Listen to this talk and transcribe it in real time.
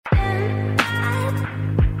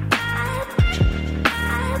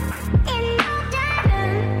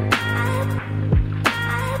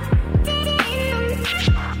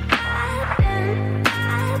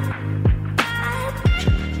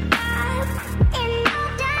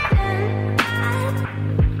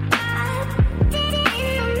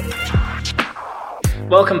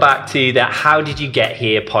Welcome back to the How Did You Get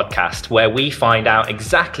Here podcast, where we find out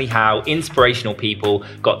exactly how inspirational people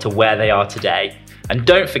got to where they are today. And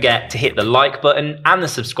don't forget to hit the like button and the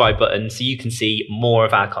subscribe button so you can see more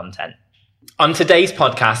of our content. On today's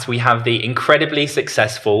podcast, we have the incredibly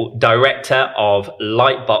successful director of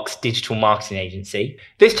Lightbox Digital Marketing Agency.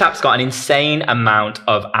 This chap's got an insane amount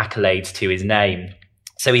of accolades to his name.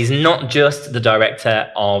 So he's not just the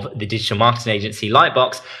director of the digital marketing agency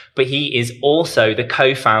Lightbox, but he is also the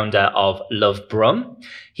co-founder of Brum.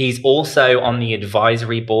 He's also on the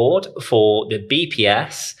advisory board for the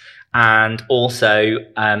BPS and also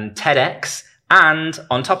TEDx, and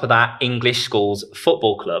on top of that, English Schools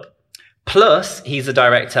Football Club. Plus, he's the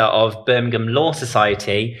director of Birmingham Law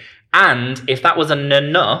Society, and if that wasn't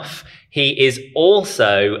enough, he is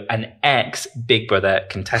also an ex-Big Brother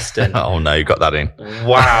contestant. Oh no, you got that in.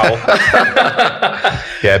 Wow.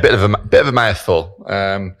 Yeah, a bit of a mouthful.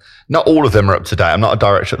 Not all of them are up to date. I'm not a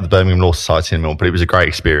director of the Birmingham Law Society anymore, but it was a great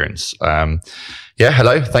experience. Yeah,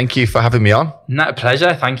 hello. Thank you for having me on. No, a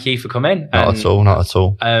pleasure. Thank you for coming. Not at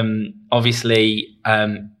all. Obviously,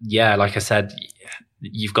 like I said,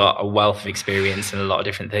 you've got a wealth of experience in a lot of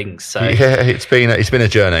different things. So yeah, it's been a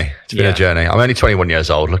journey. It's been a journey. I'm only 21 years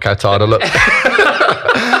old. Look how tired I look.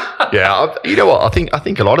 Yeah, you know what? I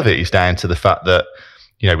think a lot of it is down to the fact that,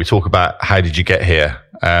 you know, we talk about how did you get here.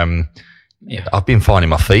 I've been finding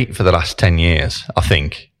my feet for the last 10 years. I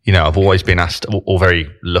think, you know, I've always been asked, or very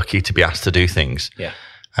lucky to be asked to do things. Yeah.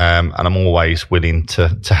 And I'm always willing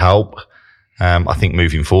to help. I think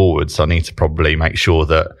moving forwards, I need to probably make sure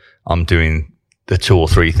that I'm doing the 2 or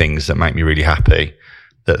 3 things that make me really happy,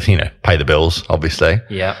 that, you know, pay the bills, obviously.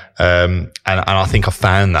 Yeah. And I think I've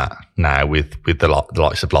found that now with the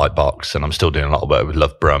likes of Lightbox, and I'm still doing a lot of work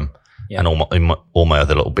with Brum and all my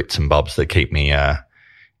other little bits and bobs that keep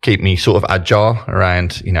me sort of agile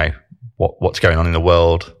around, you know, what's going on in the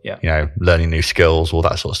world, you know, learning new skills, all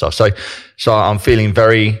that sort of stuff. So I'm feeling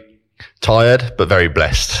very tired, but very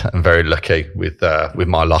blessed and very lucky with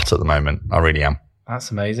my lot at the moment. I really am.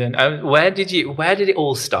 That's amazing. Where did it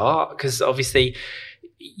all start? Because obviously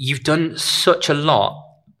you've done such a lot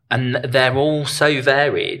and they're all so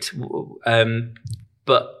varied,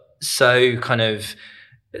 but so kind of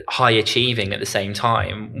high achieving at the same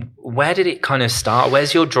time. Where did it kind of start?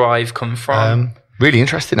 Where's your drive come from? Really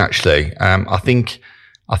interesting, actually. I think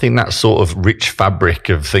that sort of rich fabric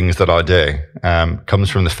of things that I do comes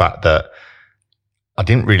from the fact that I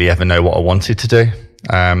didn't really ever know what I wanted to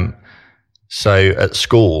do. So at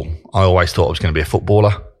school, I always thought I was going to be a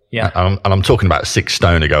footballer. Yeah. And I'm talking about 6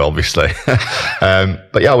 stone ago, obviously.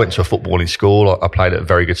 But yeah, I went to a footballing school. I played at a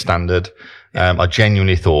very good standard. I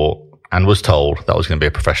genuinely thought and was told that I was going to be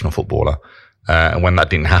a professional footballer. And when that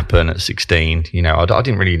didn't happen at 16, you know, I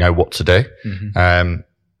didn't really know what to do. Mm-hmm.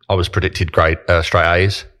 I was predicted straight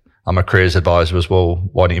A's. And my careers advisor was, well,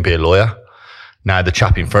 why don't you be a lawyer? Now, the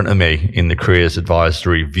chap in front of me in the careers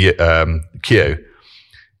advisory queue,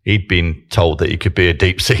 he'd been told that he could be a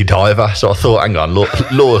deep sea diver. So I thought, hang on,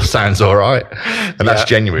 law sounds all right. And that's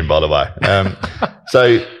genuine, by the way.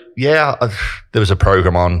 There was a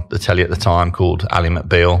program on the telly at the time called Ally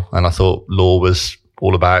McBeal. And I thought law was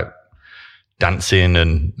all about dancing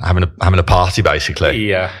and having a party, basically.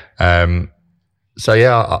 Yeah. I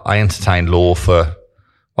entertained law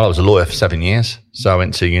I was a lawyer for 7 years. So I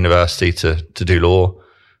went to university to do law,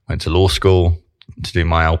 went to law school to do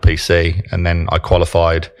my LPC, and then I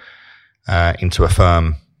qualified into a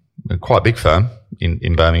firm, quite a big firm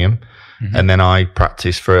in Birmingham. Mm-hmm. And then I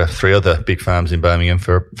practiced for 3 other big firms in Birmingham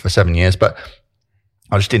for 7 years, but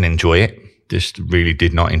I just didn't enjoy it. Just really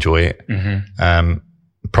did not enjoy it. Mm-hmm.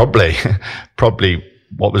 Probably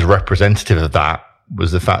what was representative of that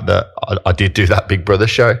was the fact that I did do that Big Brother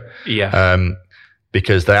show. Yeah.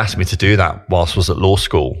 Because they asked me to do that whilst I was at law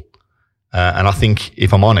school. And I think,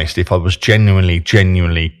 if I'm honest, if I was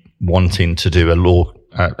genuinely wanting to do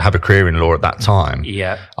have a career in law at that time,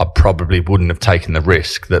 I probably wouldn't have taken the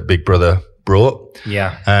risk that Big Brother brought.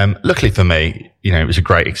 Yeah. Luckily for me, you know, it was a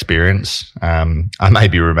great experience. I may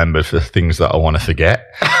be remembered for things that I want to forget.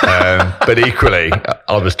 But equally,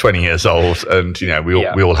 I was 20 years old, and, you know,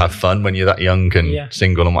 we all have fun when you're that young and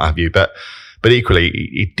single and what have you. But equally,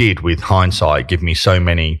 it did, with hindsight, give me so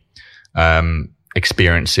many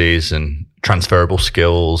experiences and transferable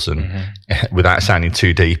skills, and without sounding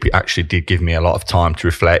too deep, it actually did give me a lot of time to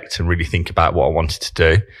reflect and really think about what I wanted to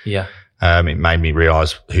do. Yeah. It made me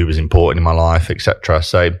realise who was important in my life, etc.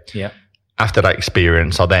 So after that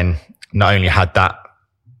experience, I then not only had that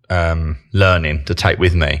learning to take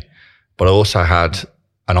with me, but I also had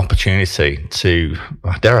an opportunity to,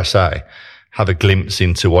 dare I say, have a glimpse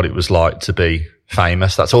into what it was like to be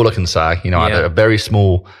famous. That's all I can say. You know, I had a very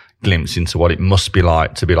small glimpse into what it must be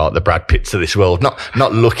like to be like the Brad Pitts of this world.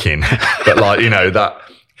 Not looking, but like, you know, that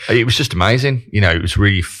it was just amazing. You know, it was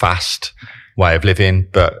really fast way of living,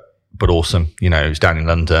 but awesome. You know, it was down in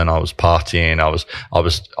London. I was partying. I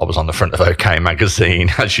was on the front of OK magazine,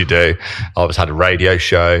 as you do. I had a radio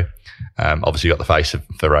show. Obviously got the face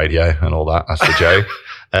for radio and all that. That's the joke.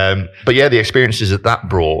 But yeah, the experiences that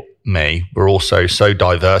brought me were also so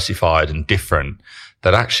diversified and different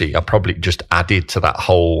that actually I probably just added to that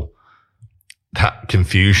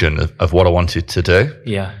confusion of what I wanted to do.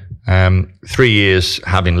 Yeah. 3 years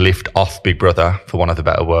having lived off Big Brother, for want of a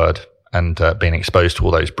better word, and being exposed to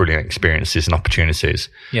all those brilliant experiences and opportunities.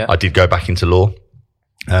 Yeah. I did go back into law.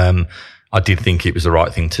 I did think it was the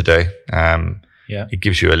right thing to do. It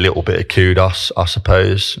gives you a little bit of kudos, I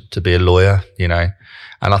suppose, to be a lawyer, you know.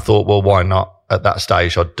 And I thought, well, why not? At that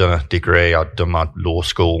stage, I'd done a degree, I'd done my law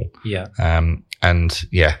school. Yeah. And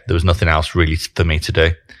yeah, there was nothing else really for me to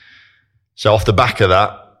do. So off the back of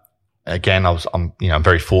that, again, I'm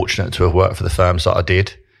very fortunate to have worked for the firms that I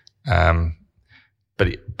did. But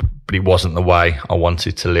it wasn't the way I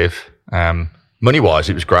wanted to live. Money wise,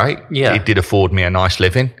 it was great. Yeah. It did afford me a nice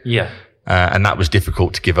living. Yeah. And that was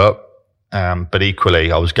difficult to give up. But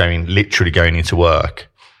equally, I was literally going into work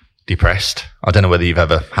depressed. I don't know whether you've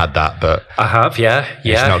ever had that, but I have. Yeah.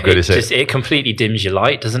 It's not good, is it? It completely dims your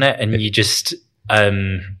light, doesn't it? And you just,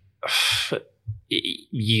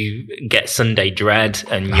 you get Sunday dread,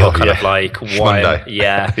 and you're kind of like, why? Monday.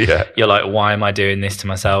 Yeah. Yeah. You're like, why am I doing this to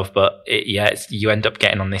myself? But you end up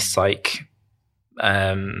getting on this like,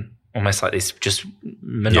 almost like this just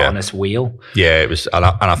monotonous wheel. Yeah, it was, and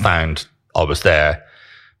I found I was there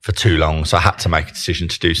for too long, so I had to make a decision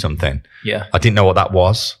to do something. Yeah. I didn't know what that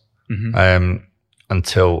was Mm-hmm.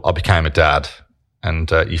 Until I became a dad, and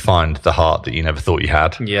you find the heart that you never thought you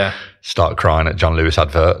had. Yeah. Start crying at John Lewis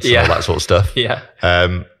adverts and all that sort of stuff. Yeah.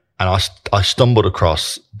 And I stumbled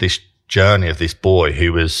across this journey of this boy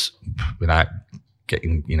who was, without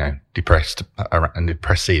getting, depressed and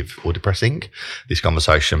depressive or depressing, this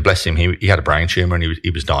conversation, bless him, he had a brain tumor and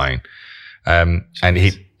he was dying. And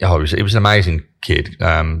he was an amazing kid.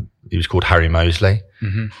 He was called Harry Moseley,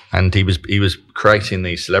 and he was creating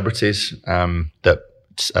these celebrities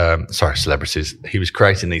celebrities. He was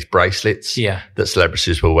creating these bracelets that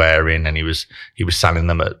celebrities were wearing, and he was selling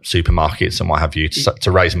them at supermarkets and what have you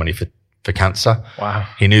to raise money for cancer. Wow.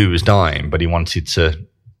 He knew he was dying, but he wanted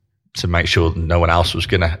to make sure no one else was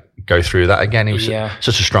going to go through that again. He was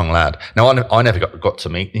such a strong lad. Now, I never got to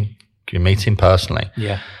meet him personally.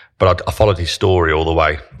 Yeah. But I followed his story all the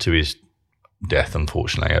way to his death,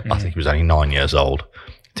 unfortunately. I think he was only 9 years old,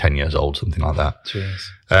 10 years old, something like that.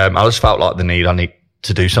 Jeez. I just felt like I need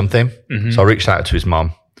to do something. Mm-hmm. So I reached out to his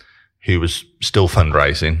mum, who was still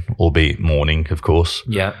fundraising, albeit mourning, of course.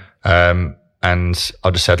 Yeah. And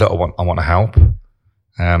I just said, look, I want to help.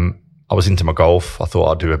 I was into my golf. I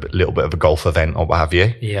thought I'd do a little bit of a golf event or what have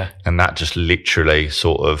you. Yeah. And that just literally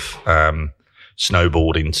sort of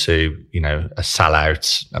snowballed into, a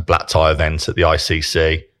sellout, a black tie event at the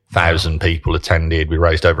ICC. 1,000 people attended. We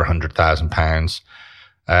raised over £100,000.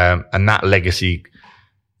 And that legacy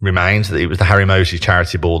remains. That it was the Harry Moseley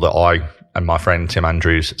charity ball that I and my friend Tim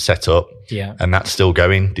Andrews set up. Yeah. And that's still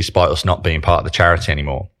going despite us not being part of the charity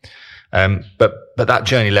anymore. But that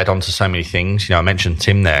journey led on to so many things. I mentioned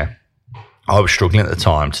Tim there. I was struggling at the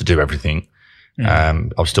time to do everything. I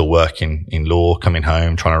was still working in law, coming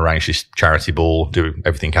home, trying to arrange this charity ball, do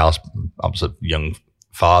everything else. I was a young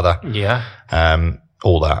father. Yeah.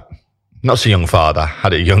 All that. Not so young father,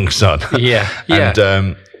 had a young son. Yeah. Yeah.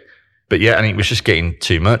 And, and it was just getting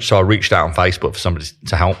too much. So I reached out on Facebook for somebody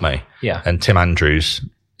to help me. Yeah. And Tim Andrews,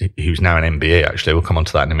 who's now an MBE, actually, we'll come on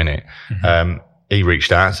to that in a minute. Mm-hmm. He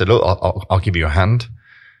reached out and said, look, I'll give you a hand.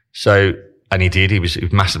 So, and he did. He was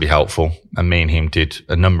massively helpful. And me and him did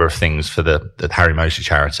a number of things for the Harry Moseley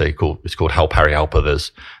charity. It's called Help Harry Help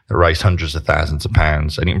Others. That raised hundreds of thousands of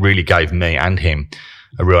pounds. And it really gave me and him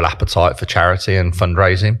a real appetite for charity and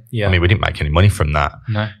fundraising. Yeah. I mean, we didn't make any money from that.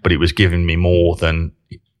 No. But it was giving me more than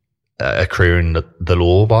accruing the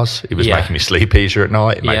law was. It was making me sleep easier at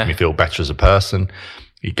night. It made me feel better as a person.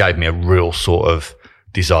 It gave me a real sort of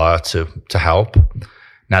desire to help.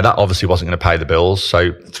 Now, that obviously wasn't going to pay the bills.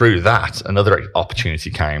 So through that, another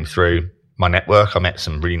opportunity came through my network. I met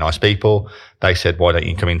some really nice people. They said, why don't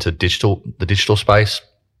you come into the digital space?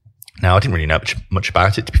 Now, I didn't really know much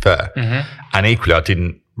about it, to be fair. Mm-hmm. And equally,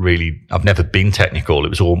 I've never been technical. It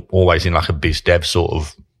was always in like a biz dev sort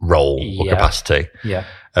of role or capacity. Yeah.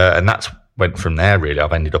 And that's went from there, really.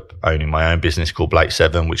 I've ended up owning my own business called Blake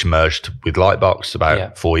 7, which merged with Lightbox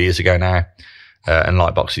about 4 years ago now. And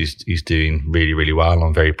Lightbox is doing really, really well.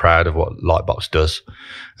 I'm very proud of what Lightbox does.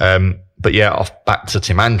 But yeah, back to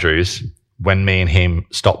Tim Andrews. When me and him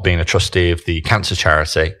stopped being a trustee of the cancer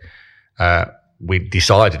charity, we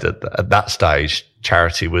decided at that stage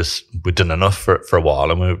we'd done enough for a while,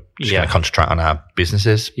 and we were just going to concentrate on our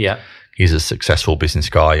businesses. Yeah. He's a successful business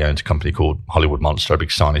guy. He owns a company called Hollywood Monster, a big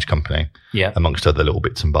signage company, amongst other little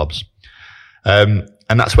bits and bobs. And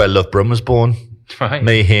that's where Love Brum was born. Right.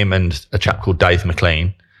 Me, him, and a chap called Dave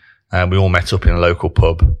McLean. We all met up in a local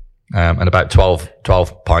pub. And about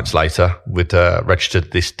 12 pints later, we'd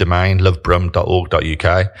registered this domain,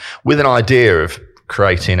 lovebrum.org.uk, with an idea of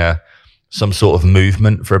creating some sort of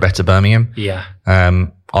movement for a better Birmingham. Yeah.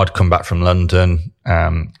 I'd come back from London.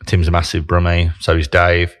 Tim's a massive Brummie, so is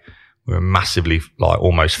Dave. We were massively,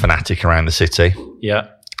 almost fanatic around the city. Yeah.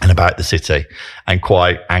 And about the city, and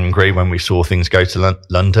quite angry when we saw things go to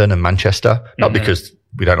London and Manchester. Not because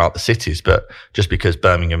we don't like the cities, but just because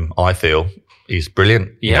Birmingham, I feel, is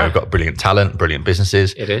brilliant. Yeah. We've got brilliant talent, brilliant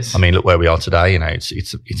businesses. It is. I mean, look where we are today.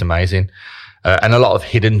 It's amazing. And a lot of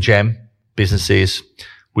hidden gem businesses,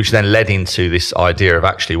 which then led into this idea of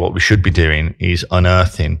actually what we should be doing is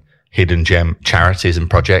unearthing hidden gem charities and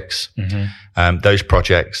projects. Those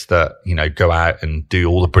projects that, go out and do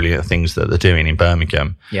all the brilliant things that they're doing in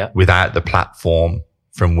Birmingham without the platform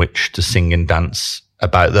from which to sing and dance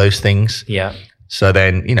about those things. Yeah. So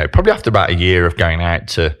then, probably after about a year of going out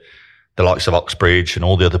to the likes of Oxbridge and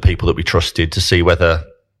all the other people that we trusted to see whether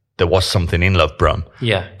there was something in Love Brum.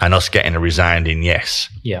 Yeah. And us getting a resounding yes.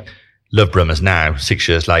 Yeah. Love Brum has now, 6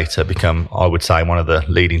 years later, become, I would say, one of the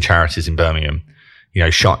leading charities in Birmingham.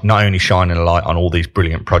 Not only shining a light on all these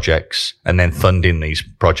brilliant projects and then funding these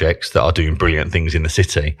projects that are doing brilliant things in the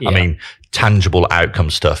city. Yeah. I mean, tangible outcome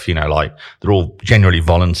stuff, they're all generally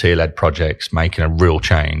volunteer-led projects making a real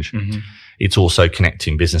change. It's also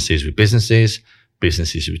connecting businesses with businesses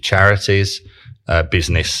with charities,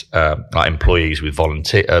 business, employees with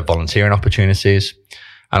volunteering opportunities.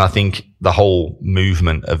 And I think the whole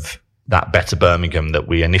movement of that better Birmingham that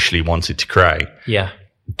we initially wanted to create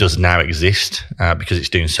does now exist because it's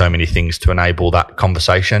doing so many things to enable that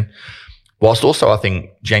conversation. Whilst also, I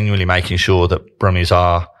think, genuinely making sure that Brummies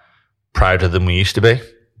are prouder than we used to be,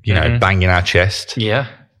 banging our chest,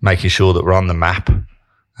 making sure that we're on the map.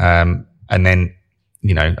 And then,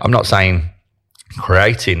 I'm not saying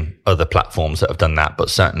creating other platforms that have done that, but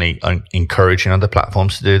certainly encouraging other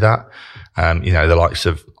platforms to do that. The likes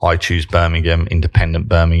of I Choose Birmingham, Independent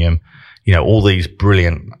Birmingham, all these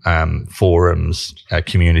brilliant forums,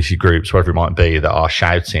 community groups, whatever it might be, that are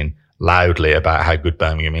shouting loudly about how good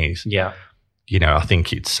Birmingham is. Yeah. I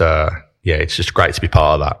think it's just great to be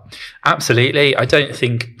part of that. Absolutely. I don't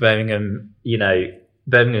think Birmingham,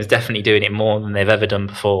 Birmingham's definitely doing it more than they've ever done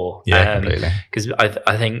before. Yeah, completely. Because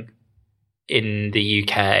I think in the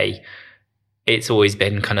UK, it's always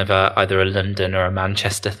been kind of either a London or a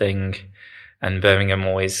Manchester thing, and Birmingham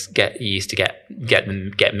always get missed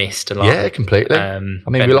a lot. Yeah, completely.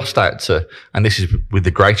 We lost out to, and this is with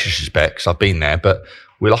the greatest respect, 'cause I've been there, but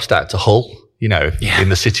we lost out to Hull. In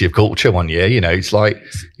the City of Culture one year. It's like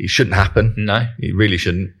it shouldn't happen. No, it really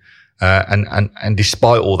shouldn't. And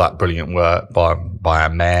despite all that brilliant work by our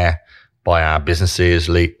mayor, by our businesses,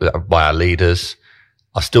 by our leaders,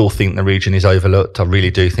 I still think the region is overlooked. I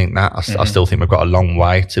really do think that. I still think we've got a long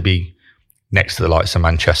way to be next to the likes of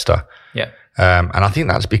Manchester. Yeah. And I think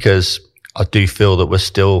that's because I do feel that we're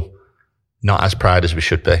still not as proud as we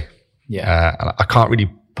should be. Yeah. And I can't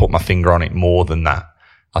really put my finger on it more than that.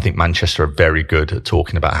 I think Manchester are very good at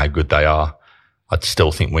talking about how good they are. I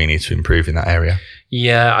still think we need to improve in that area.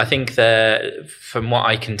 Yeah, I think from what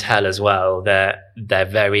I can tell as well, they've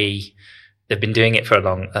been doing it for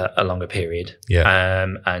a longer period.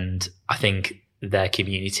 Yeah. And I think their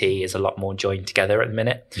community is a lot more joined together at the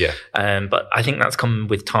minute. Yeah. But I think that's come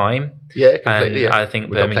with time. Yeah, completely. I think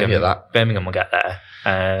Birmingham will get there.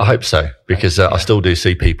 I hope so, because I still do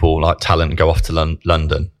see people like talent go off to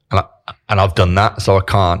London. And I've done that, so I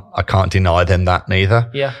can't deny them that neither.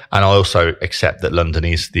 Yeah. And I also accept that London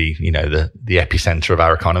is the epicenter of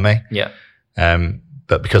our economy. Yeah.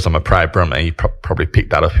 But because I'm a proud Brummie, you probably picked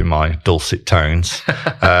that up in my dulcet tones.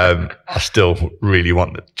 I still really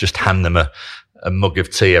want to just hand them a mug of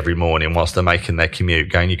tea every morning whilst they're making their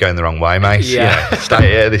commute, going, "You're going the wrong way, mate. Yeah. Stay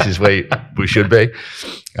here. This is where we should be."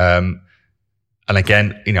 And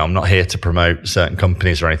again, I'm not here to promote certain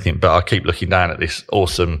companies or anything, but I keep looking down at this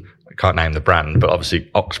awesome, I can't name the brand, but obviously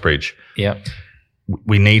Oxbridge. Yeah.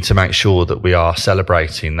 We need to make sure that we are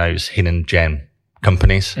celebrating those hidden gem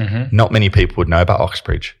companies. Not many people would know about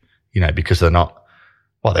Oxbridge, because they're not,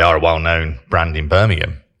 they are a well-known brand in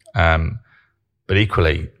Birmingham. But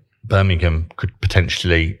equally, Birmingham could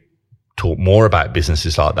potentially talk more about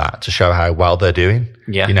businesses like that to show how well they're doing.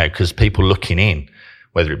 Yeah. You know, because people looking in,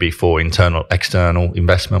 whether it be for internal, external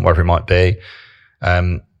investment, whatever it might be,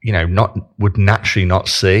 you know, would naturally not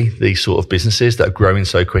see these sort of businesses that are growing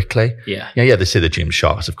so quickly. Yeah. Yeah, they see the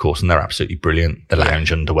Gymsharks, of course, and they're absolutely brilliant. The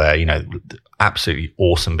lounge underwear, you know, absolutely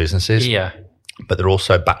awesome businesses. Yeah. But they're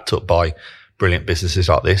also backed up by brilliant businesses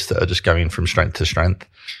like this that are just going from strength to strength.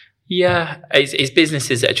 Yeah. It's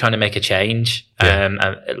businesses that are trying to make a change,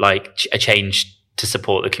 like a change to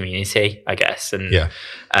support the community, I guess.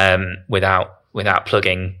 And without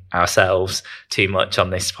plugging ourselves too much on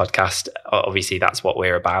this podcast, obviously that's what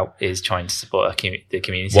we're about, is trying to support the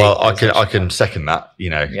community. Well, I can second that.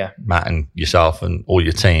 You know, Matt and yourself and all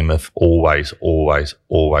your team have always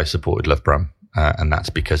supported Love Brum, and that's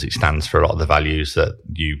because it stands for a lot of the values that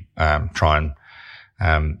you try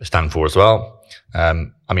and stand for as well.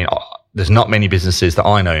 I mean, there's not many businesses that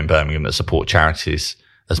I know in Birmingham that support charities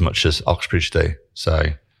as much as Oxbridge do. So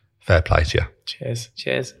fair play to you.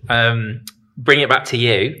 Cheers. Bring it back to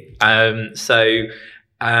you. So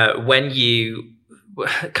when you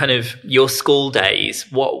kind of your school days,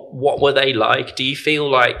 what were they like? Do you feel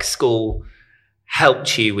like school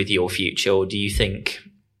helped you with your future, or do you think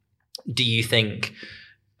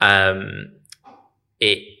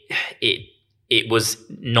it was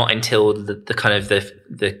not until the kind of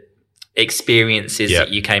the experiences that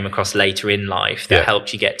you came across later in life that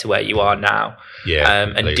helped you get to where you are now?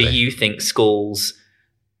 And do you think schools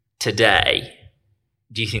today,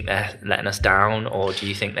 do you think they're letting us down, or do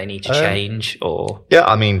you think they need to change? Or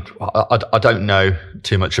I mean, I don't know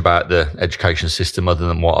too much about the education system other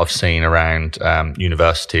than what I've seen around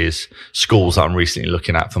universities, schools that I'm recently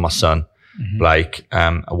looking at for my son, Blake.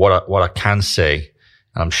 What I can see,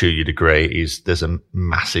 and I'm sure you'd agree, is there's a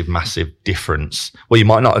massive difference. Well, you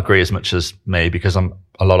might not agree as much as me because I'm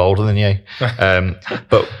a lot older than you.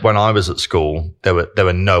 But when I was at school, there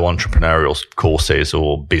were no entrepreneurial courses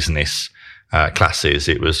or business classes.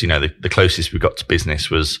 It was, you know, the closest we got to business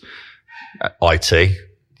was IT,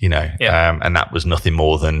 you know, and that was nothing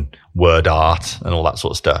more than word art and all that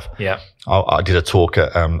sort of stuff. Yeah. I did a talk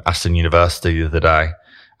at Aston University the other day,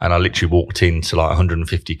 and I literally walked into like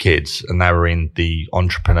 150 kids, and they were in the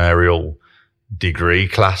entrepreneurial degree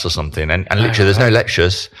class or something. And literally there's no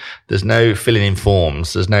lectures, there's no filling in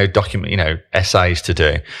forms, there's no document, you know, essays to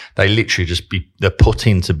do. They literally they're put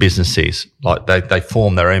into businesses. Like they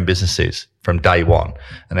form their own businesses from day one.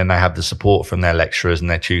 And then they have the support from their lecturers and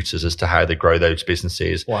their tutors as to how they grow those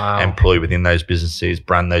businesses, employ within those businesses,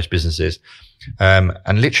 brand those businesses. And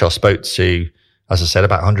literally I spoke to, as I said,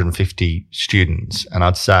 about 150 students, and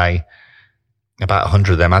I'd say about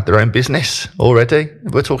 100 of them had their own business already.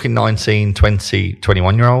 We're talking 19, 20,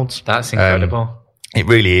 21-year-olds. That's incredible. It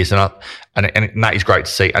really is. And that is great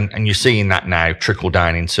to see. And you're seeing that now trickle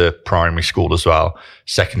down into primary school as well,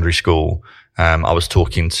 secondary school. I was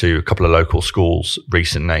talking to a couple of local schools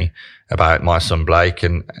recently about my son Blake,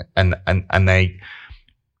 and they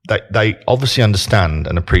obviously understand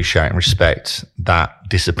and appreciate and respect that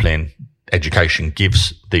discipline education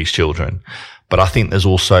gives these children. But I think there's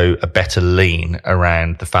also a better lean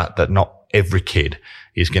around the fact that not every kid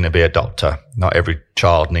is going to be a doctor. Not every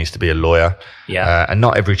child needs to be a lawyer. And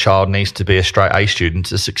not every child needs to be a straight A student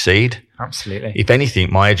to succeed. Absolutely. If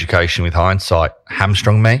anything, my education with hindsight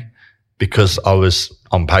hamstrung me because I was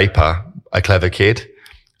on paper a clever kid.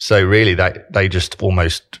 So really they just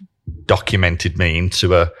almost documented me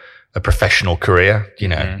into a professional career. You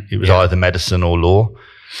know, it was either medicine or law.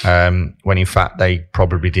 When in fact they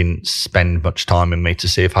probably didn't spend much time with me to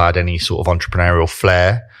see if I had any sort of entrepreneurial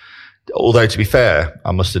flair. Although to be fair,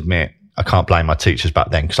 I must admit, I can't blame my teachers back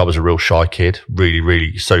then because I was a real shy kid,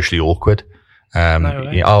 really socially awkward.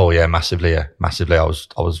 Massively. I was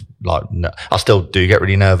like, I still do get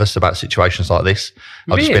really nervous about situations like this.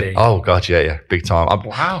 Really? Big time.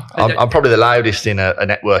 I'm probably the loudest in a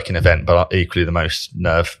networking event, but equally the most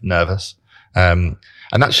nervous.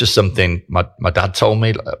 And that's just something my dad told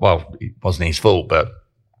me. Well, it wasn't his fault, but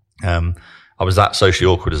I was that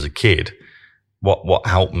socially awkward as a kid. What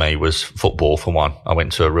helped me was football, for one. I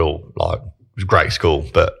went to a real, it was a great school,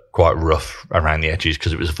 but quite rough around the edges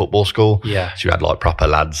because it was a football school. Yeah. So you had proper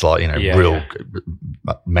lads,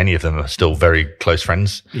 many of them are still very close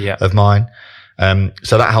friends of mine.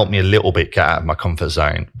 So that helped me a little bit get out of my comfort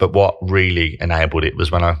zone. But what really enabled it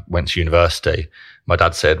was when I went to university, my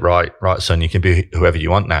dad said, right, son, you can be whoever you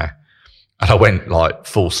want now. And I went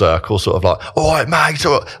full circle, sort of all right, mate.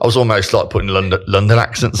 So I was almost putting London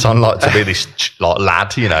accents on, to be this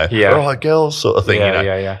lad, you know, all right, girls sort of thing,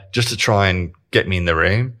 just to try and get me in the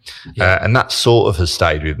room. And that sort of has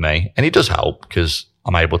stayed with me. And it does help because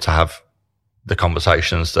I'm able to have the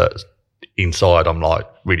conversations that inside I'm like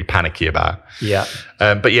really panicky about. Yeah.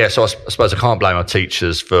 But yeah, so I suppose I can't blame my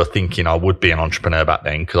teachers for thinking I would be an entrepreneur back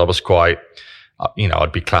then, because I was quite,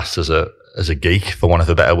 I'd be classed as a geek, for want of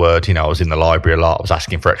a better word. I was in the library a lot. I was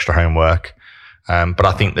asking for extra homework. But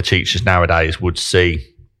I think the teachers nowadays would see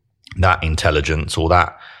that intelligence or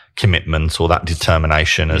that commitment or that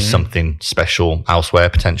determination as something special elsewhere,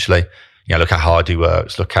 potentially. Look how hard he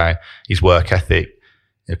works, look how his work ethic,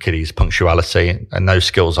 look at his punctuality, and those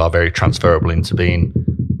skills are very transferable into being,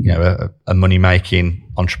 a money-making,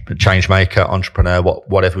 change maker, entrepreneur,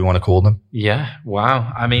 whatever we want to call them. Yeah.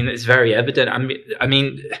 Wow. I mean, it's very evident. I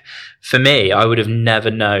mean, for me, I would have never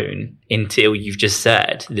known until you've just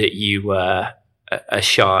said that you were a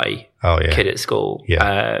shy kid at school.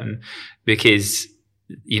 Yeah. Because,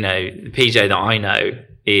 the PJ that I know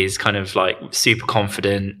is kind of like super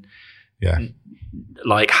confident. Yeah.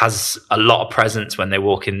 Like has a lot of presence when you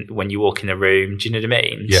walk in the room. Do you know what I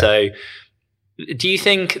mean? Yeah. So do you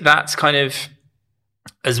think that's kind of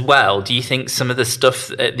as well? Do you think some of the stuff,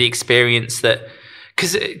 the experience that,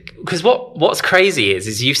 because what's crazy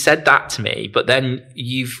is you've said that to me, but then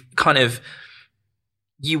you've kind of,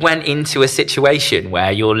 you went into a situation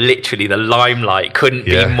where you're literally, the limelight couldn't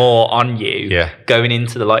be more on you going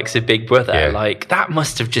into the likes of Big Brother. Yeah. Like that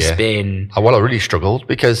must have just been. Well, I really struggled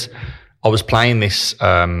because I was playing this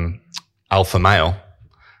alpha male,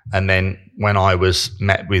 and then when I was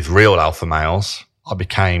met with real alpha males, I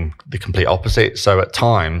became the complete opposite. So at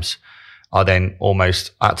times, I then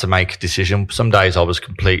almost had to make a decision. Some days I was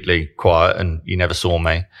completely quiet and you never saw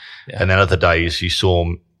me. Yeah. And then other days you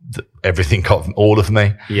saw everything of all of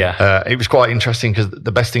me. Yeah. It was quite interesting because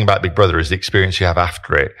the best thing about Big Brother is the experience you have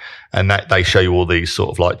after it. And that they show you all these sort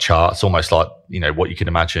of like charts, almost like, what you can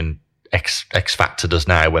imagine X Factor does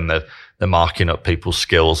now when they're marking up people's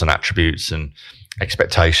skills and attributes and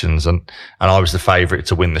expectations. And I was the favourite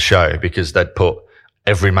to win the show because they'd put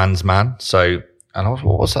every man's man. So, and I was,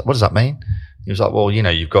 well, what's that? What does that mean? He was like, well,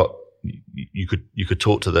 you could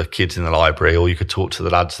talk to the kids in the library, or you could talk to the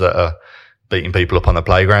lads that are beating people up on the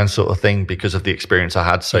playground, sort of thing, because of the experience I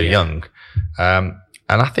had so young. And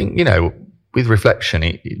I think, with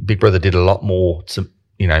reflection, Big Brother did a lot more to,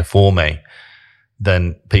 for me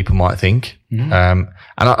than people might think. And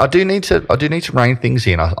I do need to rein things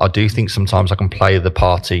in. I do think sometimes I can play the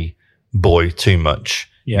party boy too much.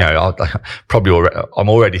 Yeah. I'm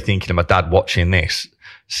already thinking of my dad watching this,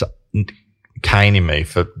 caning me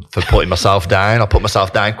for putting myself down. I put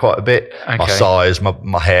myself down quite a bit. Okay. My size,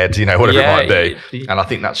 my head, whatever it might be. And I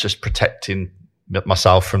think that's just protecting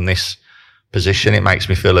myself from this position. It makes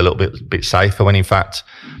me feel a little bit safer when, in fact,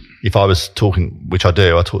 if I was talking, which I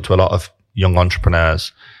do, I talk to a lot of young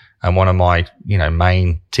entrepreneurs, and one of my,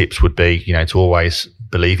 main tips would be, to always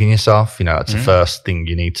believe in yourself. That's the first thing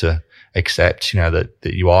you need to accept, that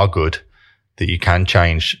you are good, that you can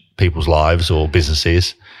change people's lives or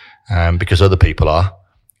businesses, because other people are.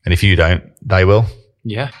 And if you don't, they will.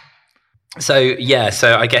 Yeah. So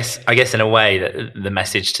I guess in a way that the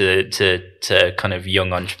message to kind of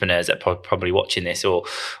young entrepreneurs that are probably watching this, or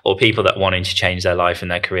people that wanting to change their life and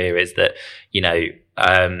their career, is that,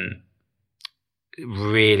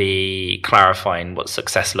 really clarifying what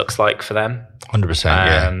success looks like for them.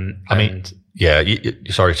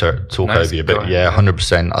 100%. Sorry to talk over you, but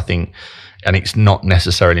 100%. I think, and it's not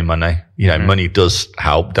necessarily money. Money does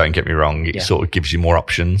help. Don't get me wrong. It sort of gives you more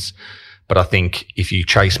options. But I think if you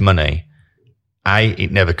chase money,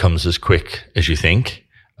 it never comes as quick as you think,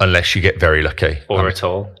 unless you get very lucky. Or at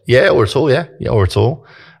all. Yeah, or at all. Yeah, or at all.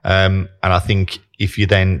 And I think if you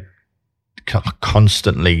then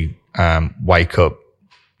constantly wake up,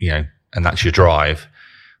 and that's your drive,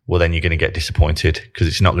 well, then you're going to get disappointed, because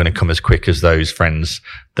it's not going to come as quick as those friends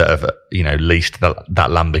that have, leased that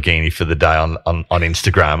Lamborghini for the day on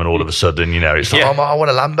Instagram, and all of a sudden, it's like, I want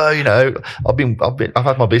a Lambo. I've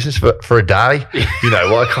had my business for a day.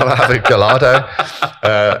 Why can't I have a Gallardo?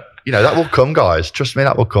 That will come, guys. Trust me,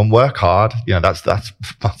 that will come. Work hard. That's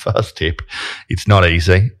my first tip. It's not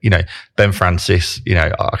easy. Ben Francis,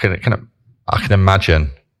 I can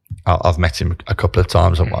imagine. I've met him a couple of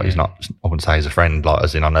times. He's not, I wouldn't say he's a friend, like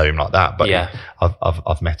as in I know him like that, but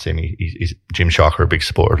I've met him. He's Jim Shark are a big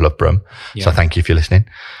supporter of Love Brum. Yeah. So thank you if you're listening.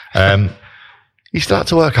 He still had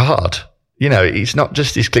to work hard. It's not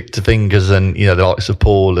just his click to fingers and, the likes of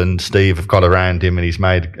Paul and Steve have got around him and he's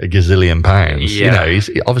made a gazillion pounds. Yeah.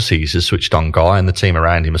 He's a switched on guy, and the team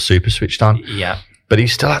around him are super switched on. Yeah. But he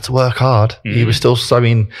still had to work hard. He was still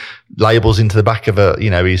sewing labels into the back of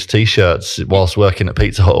his t-shirts whilst working at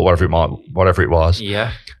Pizza Hut or whatever it was.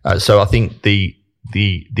 Yeah. So I think the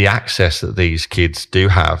access that these kids do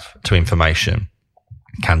have to information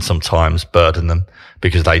can sometimes burden them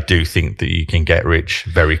because they do think that you can get rich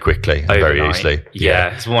very quickly and overnight. very easily.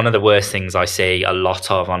 Yeah. It's one of the worst things I see a lot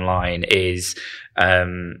of online is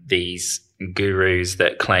these gurus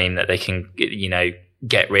that claim that they can,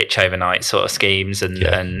 get rich overnight sort of schemes.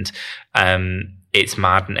 And it's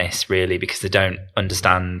madness really, because they don't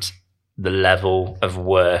understand the level of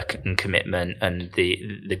work and commitment and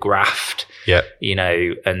the graft, and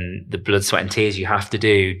the blood, sweat and tears you have to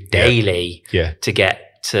do daily to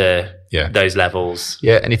get to those levels.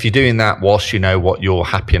 Yeah. And if you're doing that whilst you know what your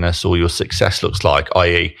happiness or your success looks like,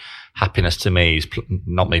 i.e. happiness to me is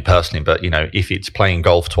not me personally, but if it's playing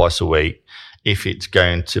golf twice a week, if it's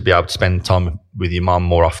going to be able to spend time with your mum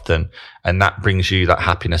more often, and that brings you that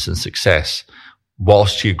happiness and success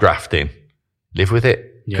whilst you're grafting, live with it.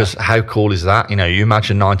 Because how cool is that? You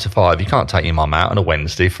imagine 9 to 5, you can't take your mum out on a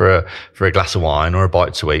Wednesday for a glass of wine or a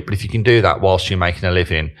bite to eat. But if you can do that whilst you're making a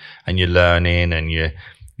living and you're learning and you're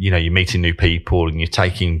meeting new people and you're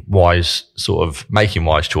making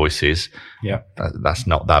wise choices. Yeah. That's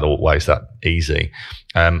not that always that easy.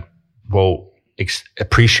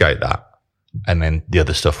 Appreciate that. And then the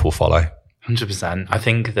other stuff will follow. 100%. I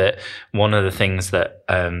think that one of the things that,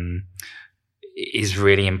 is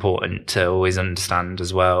really important to always understand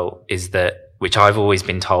as well is that, which I've always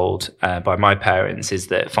been told by my parents, is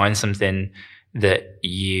that find something that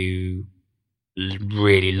you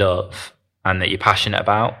really love and that you're passionate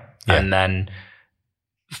about, and then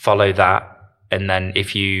follow that. And then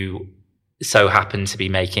if you so happen to be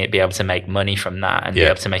able to make money from that and be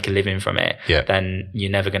able to make a living from it, then you're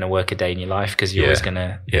never going to work a day in your life, because you're always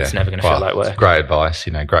it's never going to feel like work. Great advice,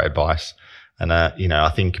 great advice. And, I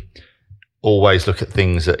think always look at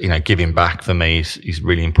things that, giving back for me is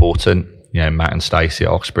really important. Matt and Stacey at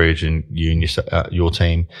Oxbridge and you and your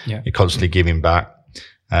team, you're constantly giving back.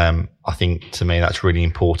 I think to me that's really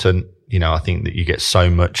important. I think that you get so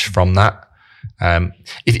much from that.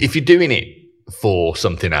 If you're doing it for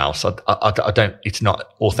something else, I don't, it's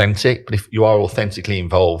not authentic, but if you are authentically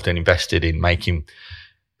involved and invested in making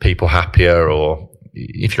people happier, or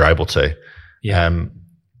if you're able to,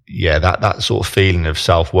 that sort of feeling of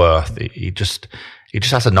self-worth, it just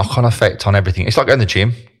has a knock-on effect on everything. It's like going to the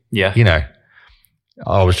gym. Yeah.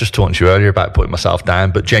 I was just talking to you earlier about putting myself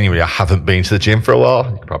down, but genuinely I haven't been to the gym for a while.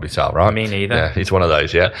 You can probably tell, right? Me neither. Yeah, it's one of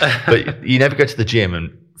those, But you never go to the gym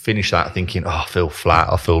and finish that thinking, I feel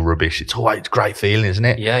flat, I feel rubbish. It's always a great feeling, isn't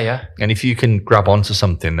it? Yeah. And if you can grab onto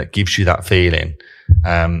something that gives you that feeling,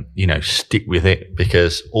 stick with it,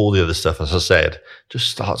 because all the other stuff, as I said, just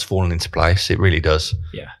starts falling into place. It really does.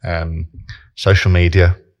 Yeah. Social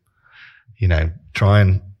media, try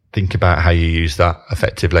and think about how you use that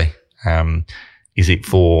effectively. Is it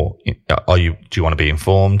do you want to be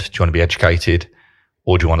informed? Do you want to be educated?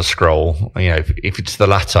 Or do you want to scroll? If it's the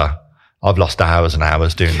latter, I've lost hours and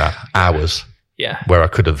hours doing that. Hours. Yeah. Where I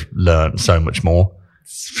could have learned so much more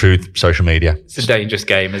through social media. It's a dangerous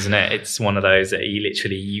game, isn't it? It's one of those that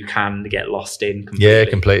you can get lost in completely. Yeah,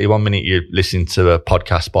 completely. One minute you're listening to a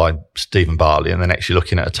podcast by Stephen Bartley, and the next you're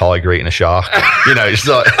looking at a tiger eating a shark. It's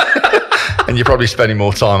like, and you're probably spending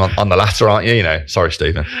more time on the latter, aren't you? Sorry,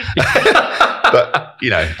 Stephen. But,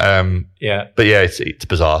 but it's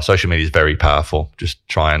bizarre. Social media is very powerful. Just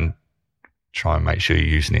try and make sure you're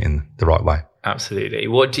using it in the right way. Absolutely.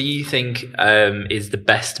 What do you think is the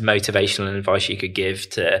best motivational advice you could give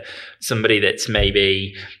to somebody that's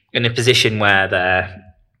maybe in a position where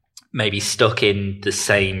they're maybe stuck in the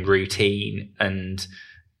same routine and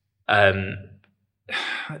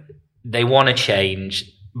they want to change,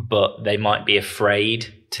 but they might be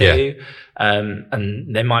afraid to,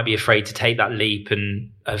 and they might be afraid to take that leap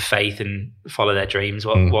and of faith and follow their dreams?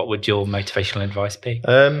 What would your motivational advice be?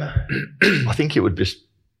 I think it would just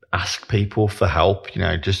ask people for help,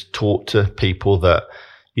 just talk to people that,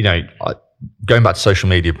 going back to social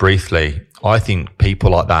media briefly, I think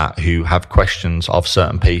people like that who have questions of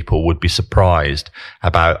certain people would be surprised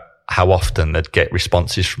about how often they'd get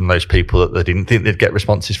responses from those people that they didn't think they'd get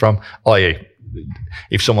responses from. I.e.,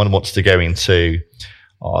 if someone wants to go into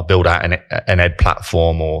build out an ed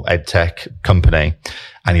platform or ed tech company,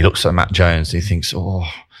 and he looks at Matt Jones and he thinks,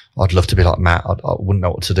 I'd love to be like Matt. I wouldn't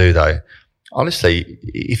know what to do though. Honestly,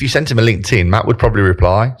 if you sent him a LinkedIn, Matt would probably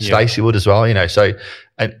reply. Yeah. Stacey would as well, So,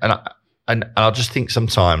 and I just think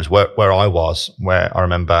sometimes where I was, where I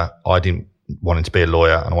remember I didn't wanting to be a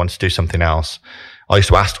lawyer and I wanted to do something else, I used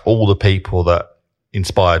to ask all the people that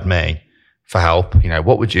inspired me for help.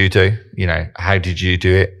 What would you do? How did you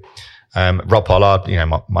do it? Rob Pollard,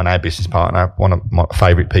 my now business partner, one of my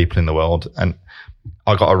favourite people in the world, and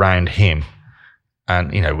I got around him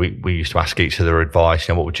And, we used to ask each other advice,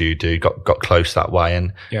 what would you do? Got close that way.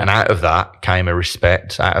 And out of that came a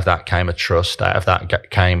respect. Out of that came a trust. Out of that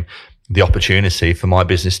came the opportunity for my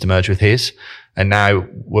business to merge with his. And now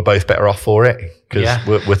we're both better off for it because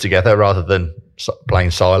we're together rather than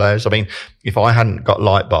playing silos. I mean, if I hadn't got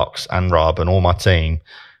Lightbox and Rob and all my team,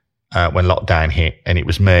 when lockdown hit and it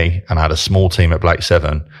was me and I had a small team at Blake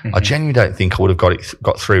 7, I genuinely don't think I would have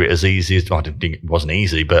got through it as easy as, I didn't think it wasn't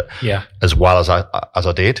easy, but as well as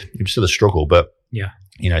I did. It was still a struggle, but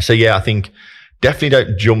I think definitely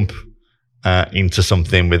don't jump into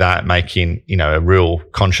something without making, a real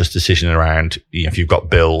conscious decision around, if you've got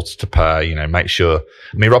bills to pay, make sure.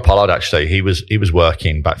 I mean, Rob Pollard, actually, he was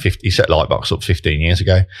working about 50, he set Lightbox up 15 years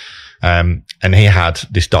ago. And he had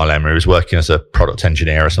this dilemma. He was working as a product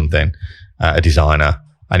engineer or something, a designer,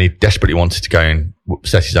 and he desperately wanted to go and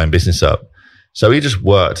set his own business up. So he just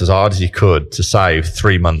worked as hard as he could to save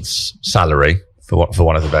 3 months' salary, for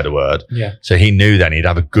want of a better word. Yeah. So he knew then he'd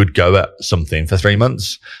have a good go at something for 3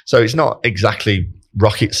 months. So it's not exactly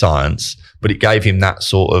rocket science, but it gave him that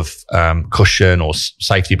sort of cushion or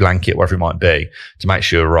safety blanket, whatever it might be, to make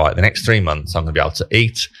sure, right, the next 3 months I'm going to be able to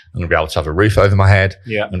eat, I'm going to be able to have a roof over my head,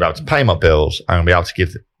 I'm going to be able to pay my bills, I'm going to be able to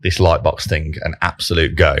give this Lightbox thing an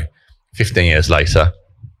absolute go. 15 years later,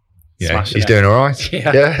 he's doing all right.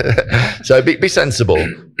 Yeah. So be sensible,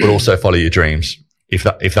 but also follow your dreams.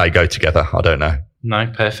 If they go together, I don't know. No,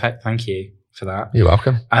 perfect. Thank you for that. You're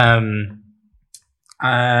welcome. I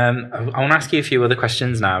want to ask you a few other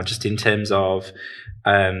questions now, just in terms of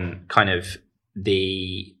kind of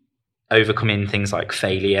the overcoming things like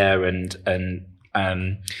failure and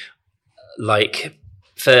like,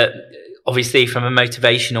 for obviously from a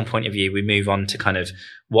motivational point of view, we move on to kind of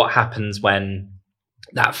what happens when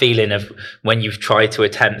that feeling of when you've tried to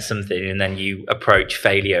attempt something and then you approach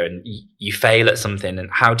failure and you fail at something, and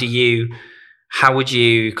how would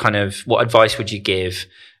you kind of, what advice would you give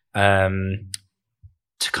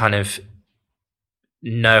to kind of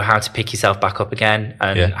know how to pick yourself back up again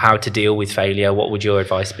and how to deal with failure? What would your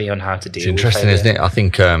advice be on how to deal with failure? It's interesting, isn't it? I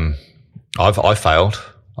think I've failed.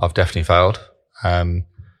 I've definitely failed.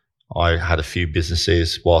 I had a few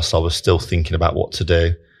businesses whilst I was still thinking about what to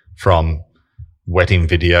do, from wedding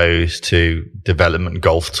videos to development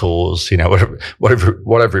golf tours,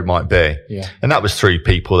 whatever it might be. Yeah. And that was through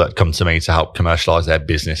people that come to me to help commercialize their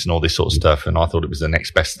business and all this sort of stuff. And I thought it was the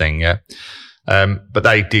next best thing. Yeah. But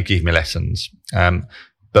they did give me lessons. And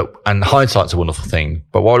hindsight's a wonderful thing.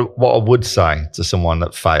 But what I would say to someone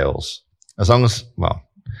that fails,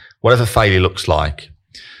 whatever failure looks like,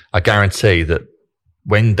 I guarantee that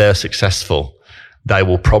when they're successful, they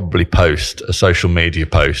will probably post a social media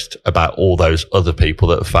post about all those other people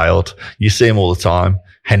that have failed. You see them all the time.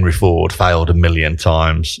 Henry Ford failed 1 million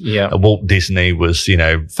times. Yeah. Walt Disney was,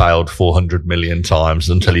 failed 400 million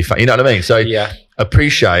times until he failed. You know what I mean? So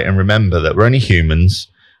appreciate and remember that we're only humans.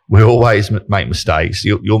 We always make mistakes.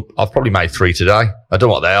 I've probably made 3 today. I don't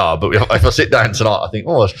know what they are, but if I sit down tonight, I think,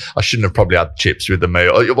 I shouldn't have probably had chips with the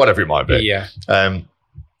meal or whatever it might be. Yeah.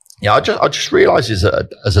 I just realised as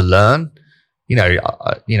a learn,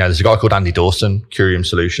 there's a guy called Andy Dawson, Curium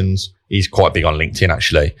Solutions. He's quite big on LinkedIn,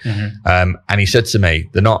 actually. Mm-hmm. And he said to me,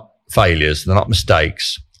 they're not failures, they're not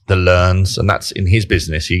mistakes, they're learns. And that's in his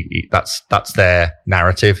business. That's their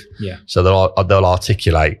narrative. Yeah. So they'll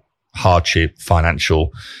articulate hardship,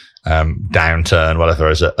 financial downturn, whatever,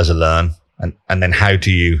 as a learn. And then how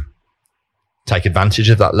do you take advantage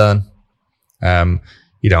of that learn?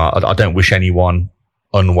 I don't wish anyone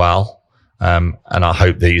unwell. And I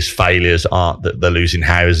hope these failures aren't that they're losing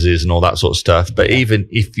houses and all that sort of stuff. But even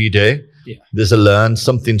if you do, there's a learn,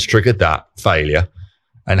 something's triggered that failure.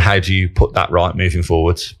 And how do you put that right moving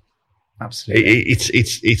forwards? Absolutely.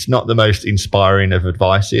 It's not the most inspiring of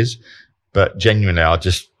advices, but genuinely, I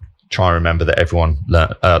just try and remember that everyone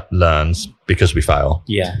learns because we fail.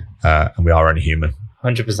 Yeah. And we are only human.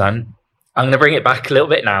 100%. I'm going to bring it back a little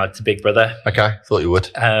bit now to Big Brother. Okay. Thought you would.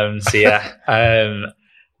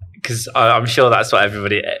 Because I'm sure that's what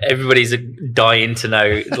everybody's dying to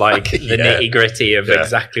know, like the nitty gritty of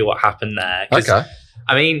exactly what happened there. Okay.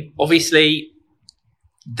 I mean, obviously,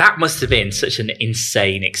 that must have been such an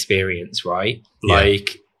insane experience, right? Yeah.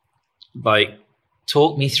 Like,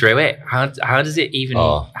 talk me through it. How does it even?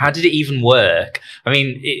 How did it even work? I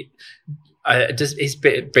mean, it's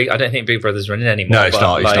big. I don't think Big Brother's running anymore. No, it's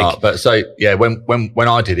not. But so when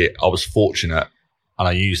I did it, I was fortunate, and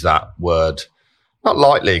I use that word not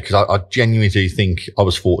lightly, because I genuinely do think I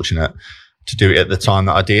was fortunate to do it at the time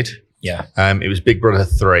that I did. Yeah. It was Big Brother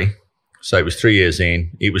 3. So it was 3 years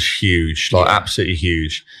in. It was huge, absolutely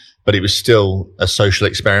huge. But it was still a social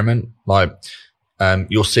experiment.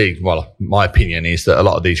 you'll see, well, my opinion is that a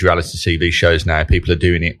lot of these reality TV shows now, people are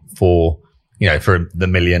doing it for, for the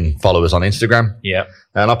million followers on Instagram. Yeah.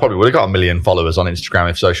 And I probably would have got 1 million followers on Instagram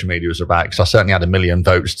if social media was about, because I certainly had 1 million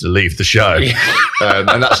votes to leave the show. Yeah.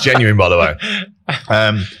 And that's genuine, by the way.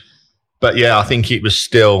 But yeah, I think it was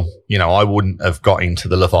still, I wouldn't have got into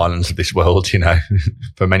the Love Islands of this world,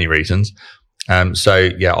 for many reasons. So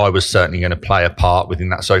yeah, I was certainly going to play a part within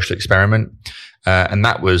that social experiment. And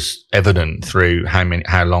that was evident through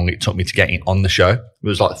how long it took me to get on the show. It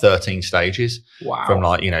was like 13 stages. Wow.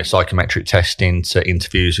 From psychometric testing to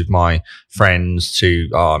interviews with my friends to,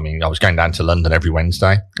 I was going down to London every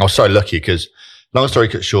Wednesday. I was so lucky because, long story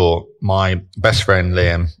cut short, my best friend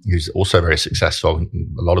Liam, who's also very successful,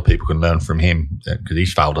 a lot of people can learn from him because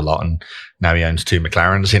he's failed a lot and now he owns 2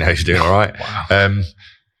 McLarens, he's doing all right. Wow.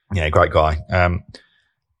 Yeah, great guy.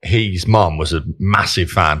 His mum was a massive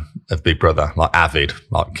fan of Big Brother, like avid,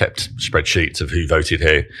 like kept spreadsheets of who voted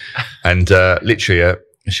who. And literally,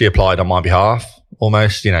 she applied on my behalf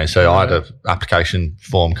almost, so I had an application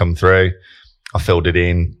form come through. I filled it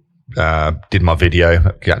in, did my video.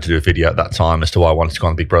 I had to do a video at that time as to why I wanted to go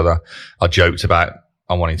on Big Brother. I joked about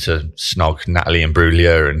I wanted to snog Natalie and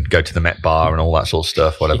Brulia and go to the Met Bar and all that sort of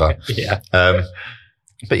stuff, whatever. Yeah.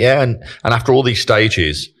 But yeah, and after all these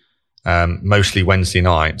stages, mostly Wednesday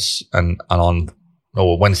nights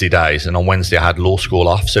or Wednesday days. And on Wednesday I had law school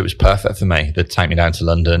off. So it was perfect for me. They'd take me down to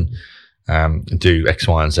London, and do X,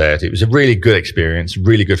 Y, and Z. It was a really good experience,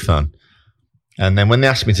 really good fun. And then when they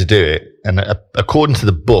asked me to do it, and according to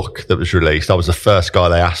the book that was released, I was the first guy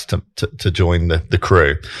they asked to join the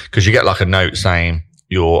crew, because you get like a note saying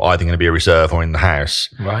you're either going to be a reserve or in the house.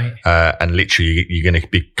 Right. And literally you're going to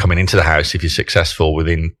be coming into the house if you're successful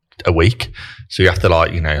within a week. So you have to I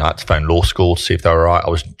had to phone law school to see if they were right. I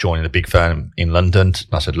was joining a big firm in London. And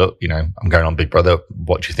I said, look, I'm going on Big Brother.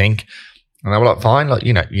 What do you think? And they were like, fine.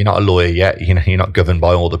 You're not a lawyer yet. You're not governed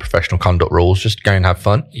by all the professional conduct rules. Just go and have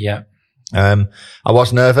fun. Yeah. I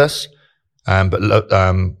was nervous. But look,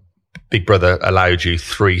 Big Brother allowed you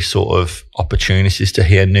 3 sort of opportunities to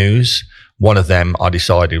hear news. One of them I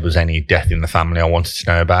decided was any death in the family I wanted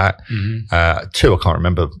to know about. Mm-hmm. 2, I can't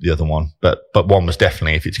remember the other one, but one was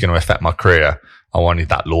definitely, if it's going to affect my career, I wanted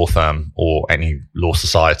that law firm or any law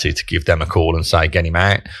society to give them a call and say, get him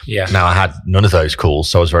out. Yeah. Now I had none of those calls,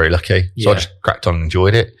 so I was very lucky. So I just cracked on and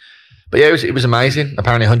enjoyed it. But yeah, it was amazing.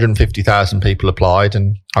 Apparently 150,000 people applied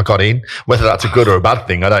and I got in. Whether that's a good or a bad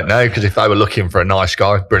thing, I don't know, because if they were looking for a nice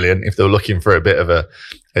guy, brilliant. If they were looking for a bit of a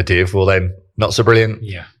div, well then not so brilliant.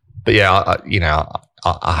 Yeah. But yeah,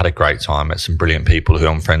 I had a great time. Met some brilliant people who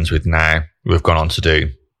I'm friends with now, who have gone on to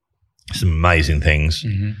do some amazing things.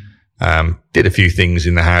 Mm-hmm. Did a few things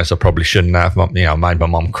in the house I probably shouldn't have. Made my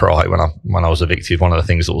mum cry when I was evicted. One of the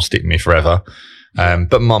things that will stick with me forever.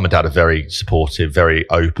 But mum and dad are very supportive, very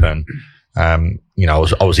open. I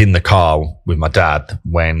was in the car with my dad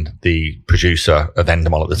when the producer of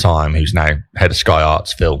Endemol at the time, who's now head of Sky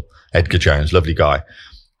Arts, Phil Edgar Jones, lovely guy,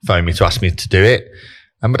 phoned me to ask me to do it.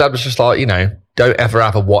 And my dad was just like, don't ever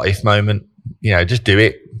have a what if moment, just do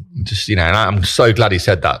it. And I'm so glad he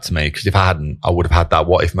said that to me, because if I hadn't, I would have had that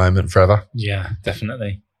what if moment forever. Yeah,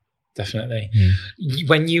 definitely.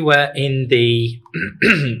 When you were in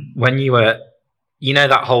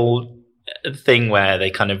that whole thing where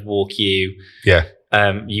they kind of walk you. Yeah.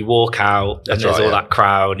 You walk out and there's all that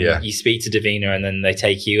crowd. Yeah. You speak to Davina and then they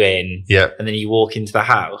take you in. Yeah. And then you walk into the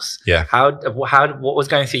house. Yeah. What was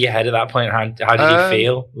going through your head at that point? How did you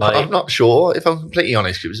feel? I'm not sure, if I'm completely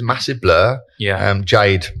honest. It was a massive blur. Yeah.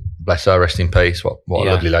 Jade, bless her, rest in peace. What a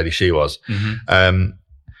lovely lady she was. Mm-hmm.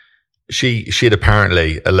 She had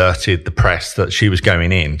apparently alerted the press that she was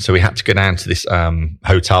going in. So we had to go down to this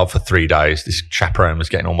hotel for 3 days. This chaperone was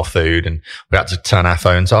getting all my food and we had to turn our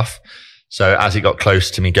phones off. So as it got close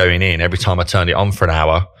to me going in, every time I turned it on for an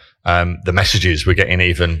hour, the messages were getting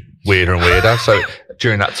even weirder and weirder. So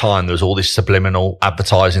during that time, there was all this subliminal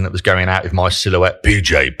advertising that was going out with my silhouette,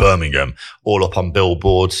 PJ, Birmingham, all up on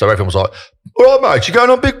billboards. So everyone was like, all right, mate, you going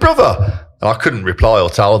on Big Brother? And I couldn't reply or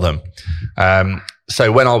tell them. So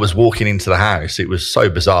when I was walking into the house, it was so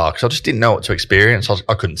bizarre because I just didn't know what to experience.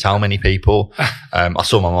 I couldn't tell many people. I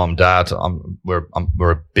saw my mum and dad. We're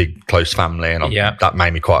a big, close family, and that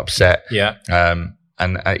made me quite upset. Yeah.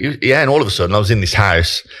 And all of a sudden I was in this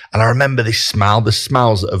house and I remember the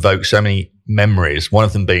smells that evoke so many memories. One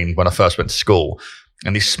of them being when I first went to school,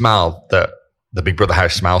 and this smell that the Big Brother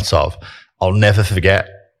house smelt of, I'll never forget.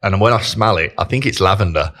 And when I smell it, I think it's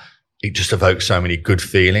lavender. It just evokes so many good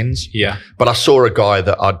feelings. Yeah. But I saw a guy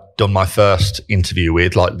that I'd done my first interview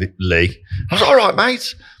with, like Lee. I was like, all right,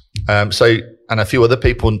 mate. And a few other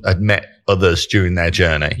people had met others during their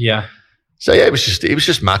journey. Yeah. So yeah, it was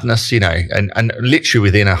just madness, and literally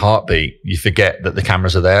within a heartbeat, you forget that the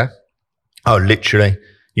cameras are there. Oh, literally,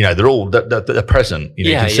 they're present.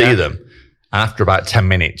 You can see them. And after about 10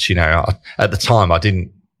 minutes, at the time, I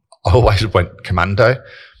always went commando.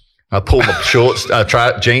 I pulled my shorts,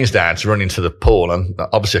 jeans down to run into the pool, and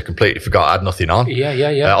obviously I completely forgot I had nothing on.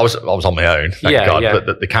 Yeah. I was on my own, thank God,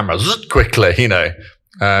 but the camera quickly,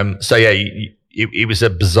 So yeah, it was a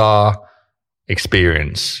bizarre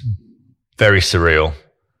experience. Very surreal,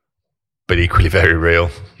 but equally very real.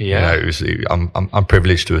 Yeah, I'm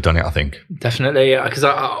privileged to have done it, I think. Definitely, because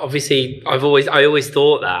I always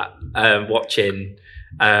thought that watching,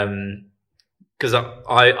 because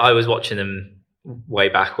I was watching them way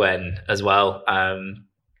back when as well,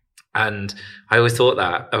 and I always thought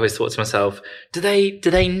to myself, do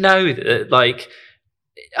they know that, like,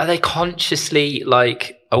 are they consciously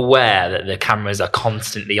like aware that the cameras are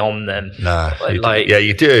constantly on them? No,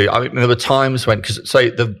 you do. I mean, there were times when, because say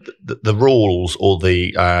the rules or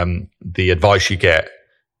the advice you get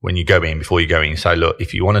when you go in, before you go in, you say, look,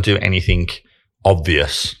 if you want to do anything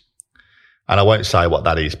obvious, and I won't say what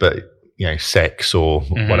that is, but sex or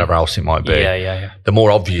whatever else it might be. Yeah. The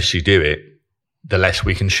more obvious you do it, the less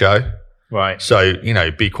we can show. Right. So,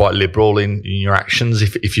 be quite liberal in your actions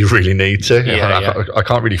if you really need to. I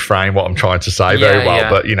can't really frame what I'm trying to say very well,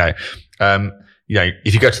 but,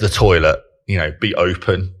 if you go to the toilet, be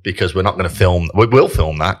open, because we're not going to film. We will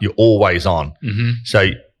film that. You're always on. Mm-hmm.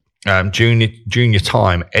 So, during your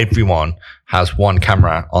time, everyone has one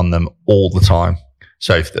camera on them all the time.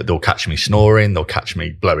 So if they'll catch me snoring, they'll catch me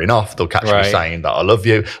blowing off, they'll catch me saying that I love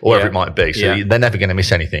you, or whatever it might be. So they're never going to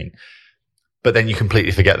miss anything. But then you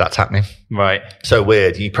completely forget that's happening. Right. So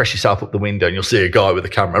weird. You press yourself up the window and you'll see a guy with a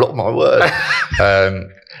camera. Look, my word.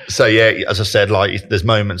 So yeah, as I said, like, there's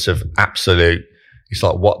moments of absolute, it's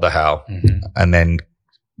like, what the hell? Mm-hmm. And then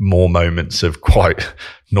more moments of quite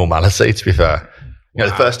normality, to be fair. Wow.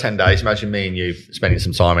 The first 10 days, imagine me and you spending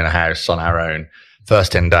some time in a house on our own.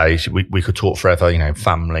 First 10 days, we could talk forever,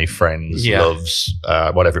 family, friends, loves,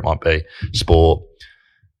 whatever it might be, sport.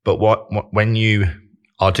 But when you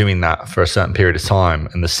are doing that for a certain period of time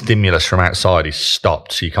and the stimulus from outside is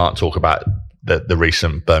stopped, so you can't talk about the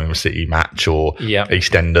recent Birmingham City match or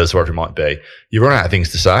EastEnders, whatever it might be, you run out of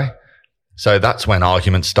things to say. So that's when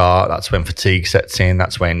arguments start, that's when fatigue sets in,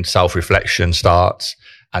 that's when self-reflection starts,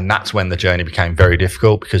 and that's when the journey became very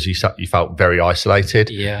difficult, because you felt very isolated.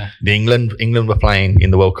 Yeah. England were playing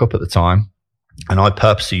in the World Cup at the time, and I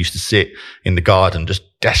purposely used to sit in the garden just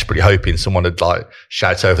desperately hoping someone would like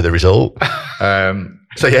shout over the result.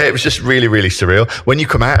 So yeah, it was just really, really surreal. When you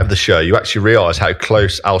come out of the show, you actually realise how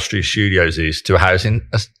close Elstree Studios is to a housing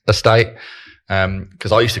estate.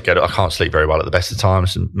 Because I used to I can't sleep very well at the best of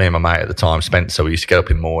times. And me and my mate at the time, Spencer, we used to get up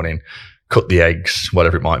in the morning, cut the eggs,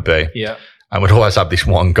 whatever it might be. Yeah. And we'd always have this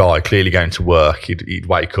one guy clearly going to work. He'd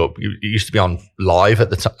wake up. He used to be on live at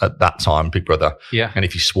that time, Big Brother. Yeah. And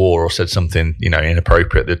if he swore or said something,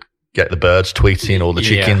 inappropriate, they'd get the birds tweeting or the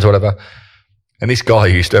chickens or whatever. And this guy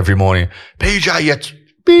used to every morning, PJ, you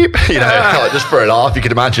beep, like, just for a laugh. You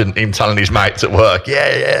could imagine him telling his mates at work,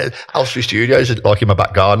 Elstree Studios, like in my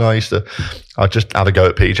back garden. I'd just have a go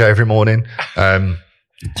at PJ every morning.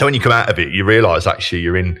 So when you come out of it, you realise actually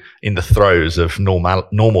you're in the throes of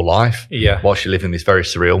normal life, whilst you live in this very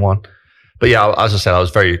surreal one. But yeah, as I said, I was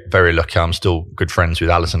very, very lucky. I'm still good friends with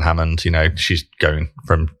Alison Hammond. She's going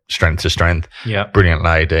from strength to strength. Yeah. Brilliant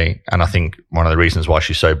lady. And I think one of the reasons why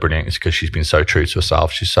she's so brilliant is because she's been so true to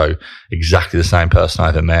herself. She's so exactly the same person I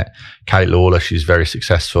ever met. Kate Lawler, she's very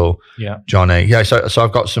successful. Yeah. Johnny. Yeah. So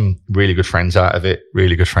I've got some really good friends out of it,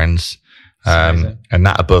 really good friends. And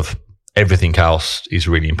that above everything else is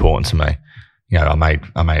really important to me. I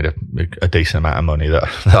made a decent amount of money that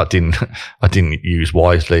I didn't use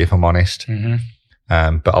wisely, if I'm honest.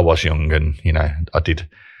 Mm-hmm. But I was young, and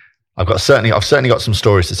I've certainly got some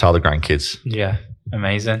stories to tell the grandkids. Yeah,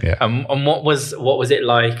 amazing. Yeah. And what was it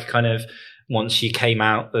like, kind of, once you came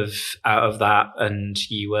out of that, and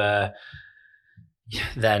you were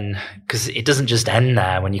then, because it doesn't just end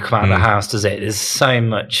there when you come out of the house, does it? There's so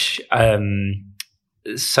much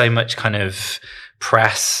kind of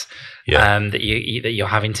press. Yeah. That you're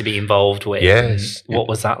having to be involved with. Yes. What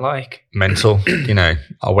was that like? Mental.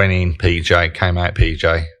 I went in PJ, came out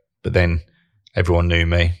PJ, but then everyone knew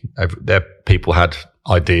me. People had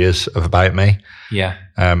ideas about me. Yeah.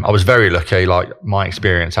 I was very lucky. Like, my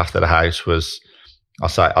experience after the house was, I'd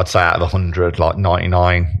say out of 100, like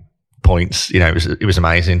 99 points. It was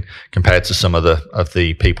amazing compared to some of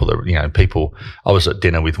the people that, people. I was at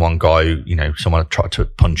dinner with one guy who, someone had tried to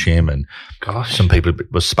punch him, and some people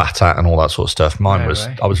was spat at and all that sort of stuff. Mine was,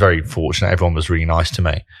 right. I was very fortunate. Everyone was really nice to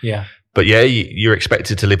me. Yeah. But yeah, you're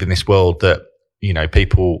expected to live in this world that, you know,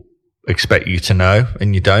 people expect you to know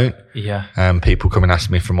and you don't. Yeah. People come and ask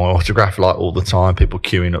me for my autograph like all the time. People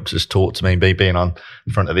queuing up to just talk to me, being on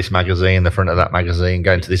the front of this magazine, the front of that magazine,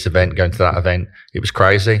 going to this event, going to that event. It was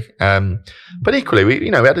crazy. But equally, we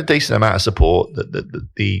had a decent amount of support.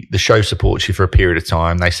 The show supports you for a period of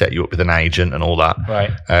time. They set you up with an agent and all that.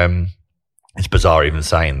 Right. It's bizarre even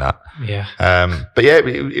saying that. Yeah. But yeah,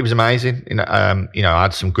 it was amazing. I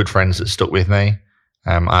had some good friends that stuck with me.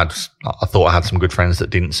 I thought I had some good friends that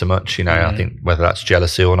didn't so much. I think whether that's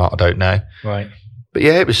jealousy or not, I don't know. Right. But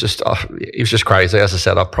yeah, it was just crazy. As I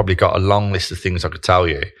said, I've probably got a long list of things I could tell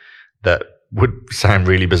you that would sound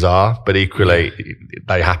really bizarre, but equally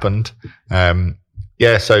they happened. So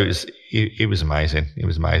it was amazing. It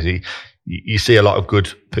was amazing. You see a lot of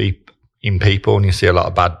good in people, and you see a lot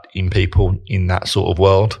of bad in people in that sort of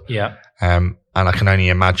world. Yeah. And I can only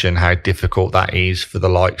imagine how difficult that is for the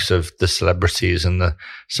likes of the celebrities and the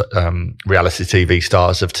reality TV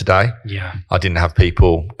stars of today. Yeah. I didn't have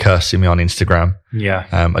people cursing me on Instagram. Yeah.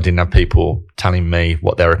 I didn't have people telling me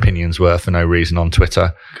what their opinions were for no reason on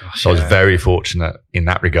Twitter. Gosh, so I was very fortunate in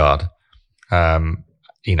that regard. And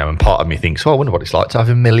part of me thinks, I wonder what it's like to have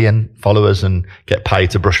 1 million followers and get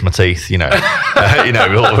paid to brush my teeth, with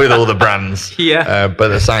all the brands. Yeah. But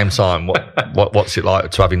at the same time, what's it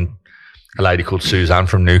like to having a lady called Suzanne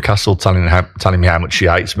from Newcastle telling me how much she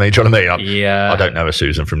hates me? Do you know what I mean? I don't know a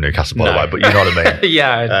Susan from Newcastle, by the way, but you know what I mean?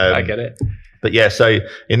 Yeah, I get it. But yeah, so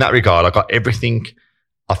in that regard, I got everything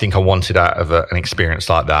I think I wanted out of an experience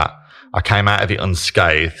like that. I came out of it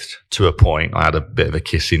unscathed to a point. I had a bit of a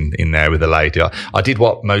kiss in there with a lady. I did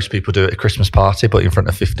what most people do at a Christmas party, but in front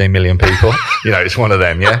of 15 million people. It's one of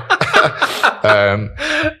them, yeah.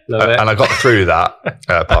 Love it. And I got through that,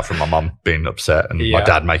 apart from my mum being upset and my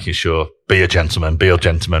dad making sure, be a gentleman before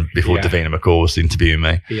Davina McCall was interviewing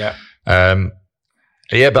me. Yeah.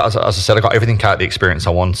 But as I said, I got everything out of the experience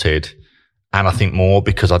I wanted. And I think more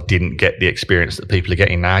because I didn't get the experience that people are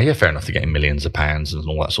getting now. Yeah, fair enough, they're getting millions of pounds and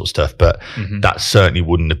all that sort of stuff, but that certainly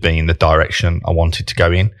wouldn't have been the direction I wanted to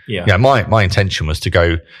go in. Yeah. My intention was to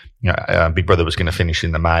go, Big Brother was going to finish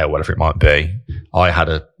in the May or whatever it might be. I had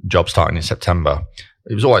a job starting in September.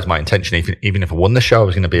 It was always my intention, even if I won the show, I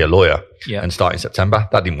was going to be a lawyer and start in September.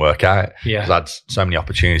 That didn't work out. Yeah. I had so many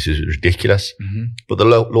opportunities, it was ridiculous. But the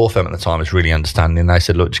law firm at the time was really understanding. They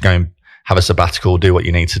said, look, just go and have a sabbatical, do what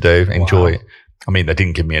you need to do, enjoy it. I mean, they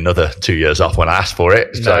didn't give me another 2 years off when I asked for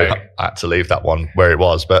it, so I had to leave that one where it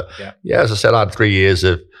was. But as I said, I had 3 years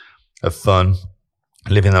of fun,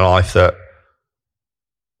 living a life that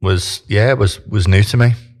was new to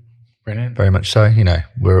me. Brilliant. Very much so.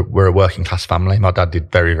 We're a working class family. My dad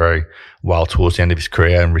did very, very well towards the end of his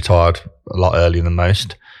career and retired a lot earlier than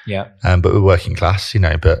most. Yeah. But we're working class,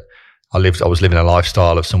 but I was living a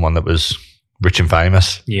lifestyle of someone that was rich and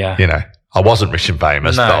famous. Yeah. I wasn't rich and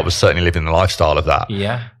famous, but I was certainly living the lifestyle of that.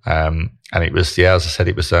 Yeah. And it was, as I said,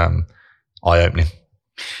 it was eye-opening.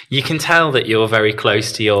 You can tell that you're very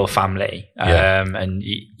close to your family, and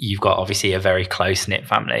you've got obviously a very close-knit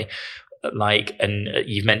family. And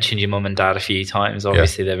you've mentioned your mum and dad a few times.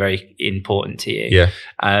 Obviously, they're very important to you. Yeah.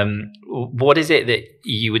 What is it that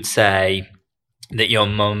you would say that your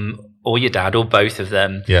mum or your dad or both of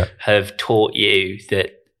them have taught you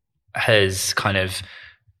that has kind of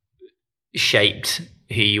shaped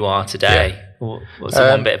who you are today? What's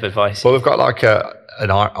one bit of advice? Well, we've got like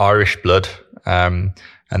an Irish blood, and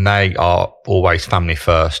they are always family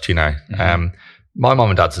first, My mum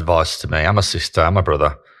and dad's advice to me, and my sister and my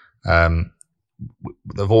brother,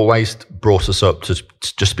 they've always brought us up to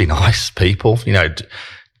just be nice people,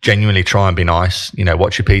 genuinely try and be nice,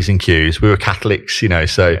 watch your P's and Q's. We were Catholics,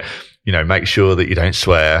 so, make sure that you don't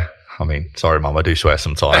swear. I mean, sorry, Mum, I do swear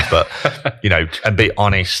sometimes, but, and be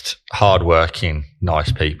honest, hardworking,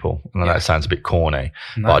 nice people. And that sounds a bit corny,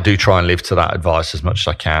 but I do try and live to that advice as much as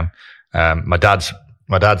I can. My dad's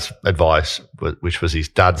advice, which was his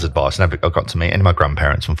dad's advice, never got to meet any of my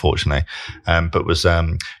grandparents, unfortunately, but was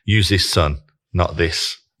use this son, not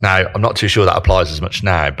this. Now, I'm not too sure that applies as much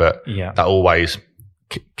now, but that always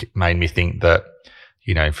made me think that,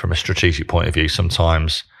 from a strategic point of view,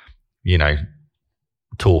 sometimes,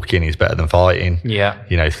 talking is better than fighting. Yeah.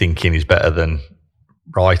 Thinking is better than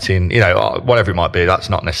writing. Whatever it might be, that's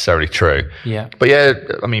not necessarily true. Yeah. But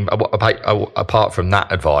I mean, apart from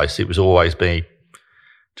that advice, it was always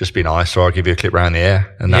just be nice, or I'll give you a clip round the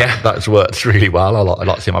ear, and that's worked really well. I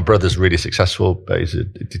like to see my brother's really successful, but he's a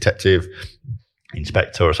detective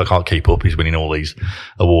inspector, so I can't keep up. He's winning all these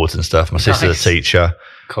awards and stuff. My sister's a teacher.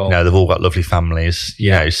 Cool. They've all got lovely families.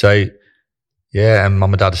 So. Yeah, and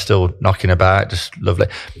Mum and Dad are still knocking about, just lovely.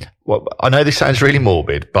 well, I know this sounds really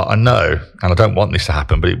morbid, but I know, and I don't want this to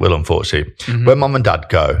happen, but it will, unfortunately. Mm-hmm. When mum and dad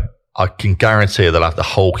go, I can guarantee they'll have the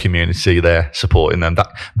whole community there supporting them.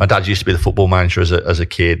 My dad used to be the football manager as a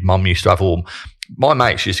kid. Mum used to have all my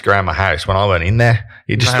mates used to go around my house when I went in there.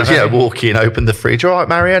 You just walk in, open the fridge. All right,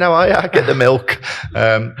 Marion, how are you? Get the milk.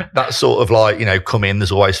 That sort of like, come in.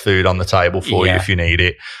 There's always food on the table for you if you need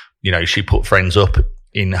it. She put friends up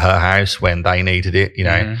in her house when they needed it.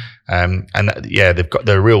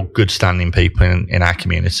 They're real good standing people in our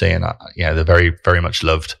community, and they're very, very much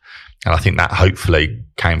loved. And I think that hopefully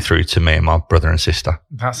came through to me and my brother and sister.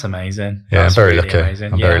 That's amazing. Yeah, That's I'm very really lucky.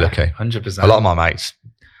 Amazing. I'm very lucky. 100%. A lot of my mates,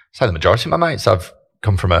 say the majority of my mates, have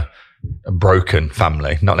come from a broken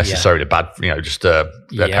family, not necessarily bad, just their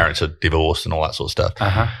parents are divorced and all that sort of stuff.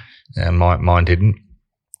 Uh-huh. And mine didn't.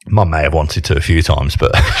 Mum may have wanted to a few times,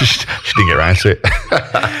 but she didn't get around to it.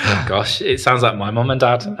 Gosh, it sounds like my mum and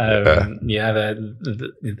dad.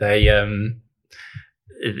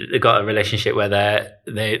 They've got a relationship where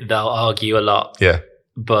they'll argue a lot. Yeah.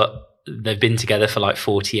 But they've been together for like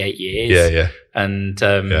 48 years. Yeah. And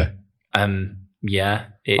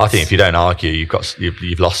I think if you don't argue, you've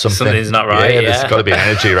lost something. Something's not right. Yeah, there's got to be an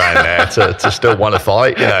energy around there to still want to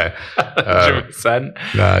fight.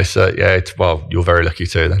 100%. No, so you're very lucky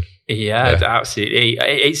too then. Yeah, absolutely.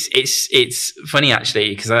 It's funny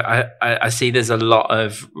actually, because I see there's a lot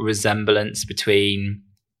of resemblance between,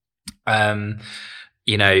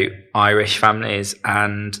 Irish families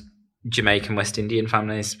and Jamaican West Indian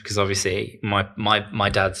families, because obviously my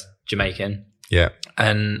dad's Jamaican. Yeah,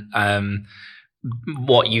 and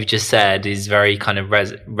what you've just said is very kind of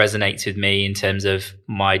resonates with me in terms of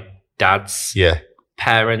my dad's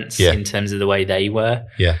parents, in terms of the way they were.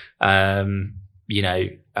 Yeah.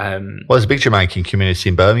 There's a big Jamaican community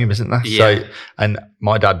in Birmingham, isn't there? Yeah. So, and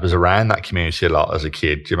my dad was around that community a lot as a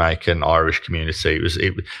kid, Jamaican, Irish community.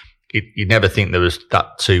 You'd never think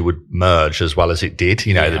that two would merge as well as it did.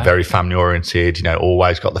 They're very family oriented,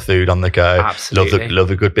 always got the food on the go. Absolutely. Love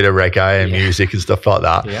a good bit of reggae and music and stuff like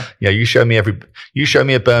that. Yeah. You show me a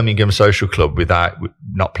Birmingham social club without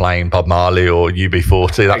not playing Bob Marley or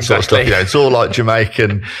UB40, that sort of stuff. It's all like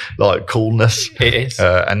Jamaican, like coolness. It is.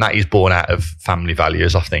 And that is born out of family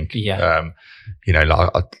values, I think. Yeah.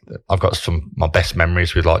 I've got my best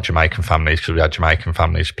memories with like Jamaican families, because we had Jamaican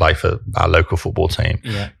families play for our local football team.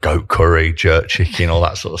 Yeah. Goat curry, jerk chicken, all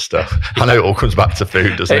that sort of stuff. I know it all comes back to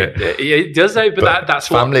food, doesn't it? It does, though. But that's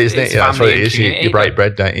family, isn't it? That's what it is. You break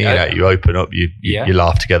bread, don't you? You open up, you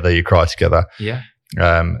laugh together, you cry together. Yeah.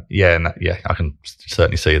 I can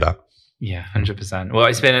certainly see that. Yeah, 100%. Well,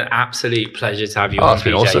 it's been an absolute pleasure to have you on,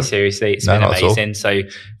 PJ. Awesome. Seriously, it's been amazing. So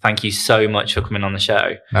thank you so much for coming on the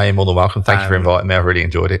show. No, you're more than welcome. Thank you for inviting me. I've really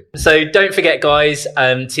enjoyed it. So don't forget, guys,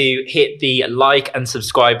 to hit the like and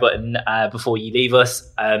subscribe button before you leave us.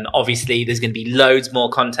 Obviously, there's going to be loads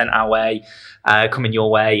more content our way, coming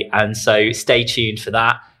your way. And so stay tuned for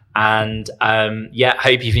that. And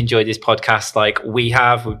hope you've enjoyed this podcast like we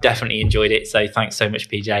have. We've definitely enjoyed it. So thanks so much,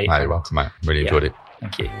 PJ. You're welcome, mate. Really enjoyed it.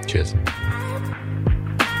 Thank you. Cheers.